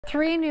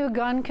Three new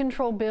gun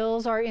control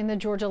bills are in the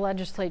Georgia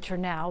legislature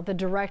now, the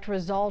direct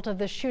result of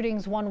the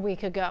shootings 1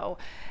 week ago.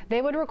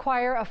 They would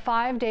require a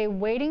 5-day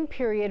waiting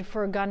period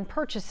for gun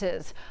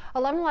purchases.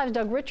 11 Alive's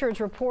Doug Richards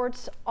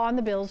reports on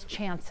the bill's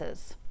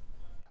chances.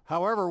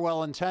 However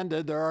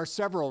well-intended, there are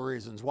several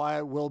reasons why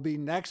it will be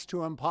next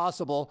to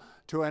impossible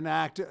to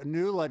enact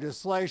new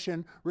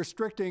legislation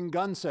restricting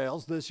gun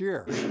sales this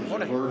year.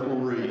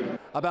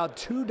 About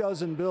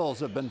 24 bills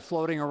have been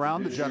floating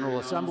around the General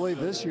Assembly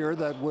this year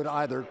that would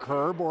either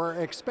curb or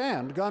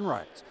expand gun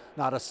rights.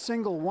 Not a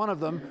single one of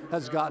them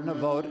has gotten a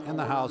vote in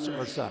the House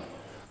or Senate.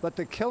 But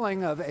the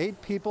killing of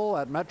 8 people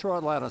at Metro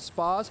Atlanta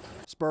spas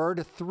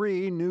spurred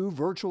 3 new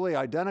virtually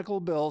identical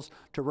bills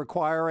to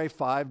require a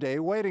 5-day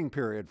waiting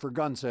period for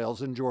gun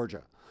sales in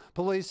Georgia.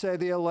 Police say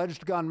the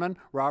alleged gunman,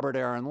 Robert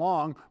Aaron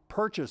Long,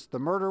 purchased the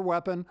murder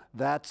weapon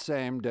that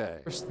same day.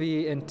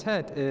 The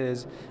intent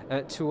is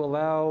to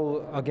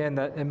allow, again,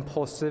 that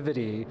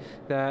impulsivity,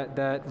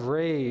 that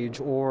rage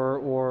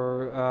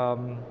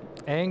or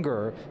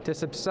anger to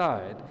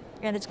subside.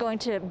 And it's going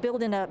to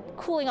build in a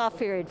cooling off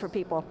period for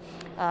people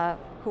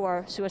who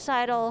are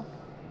suicidal,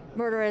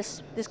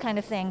 murderous, this kind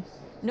of thing.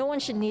 No one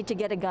should need to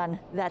get a gun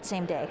that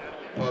same day.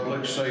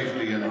 Public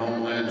safety and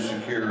homeland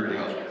security.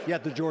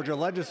 Yet the Georgia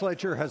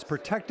legislature has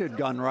protected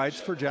gun rights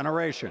for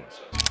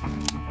generations.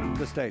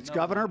 The state's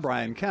governor,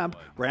 Brian Kemp,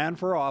 ran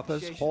for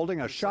office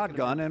holding a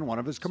shotgun in one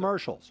of his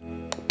commercials.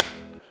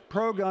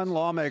 Pro-gun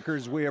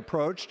lawmakers we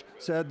approached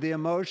said the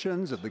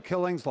emotions of the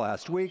killings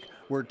last week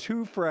were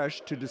too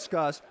fresh to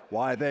discuss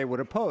why they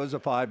would oppose a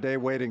 5-day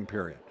waiting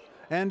period.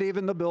 And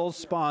even the bill's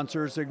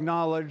sponsors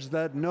acknowledged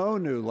that no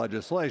new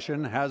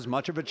legislation has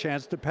much of a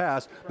chance to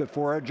pass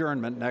before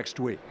adjournment next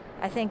week.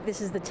 I think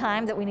this is the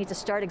time that we need to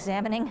start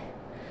examining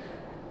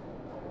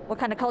what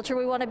kind of culture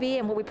we want to be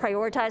and what we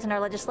prioritize in our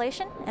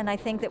legislation. And I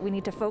think that we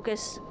need to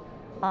focus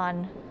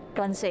on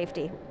gun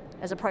safety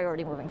as a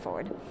priority moving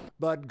forward.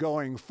 But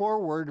going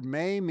forward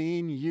may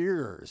mean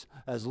years,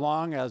 as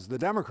long as the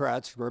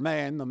Democrats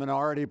remain the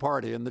minority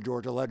party in the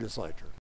Georgia legislature.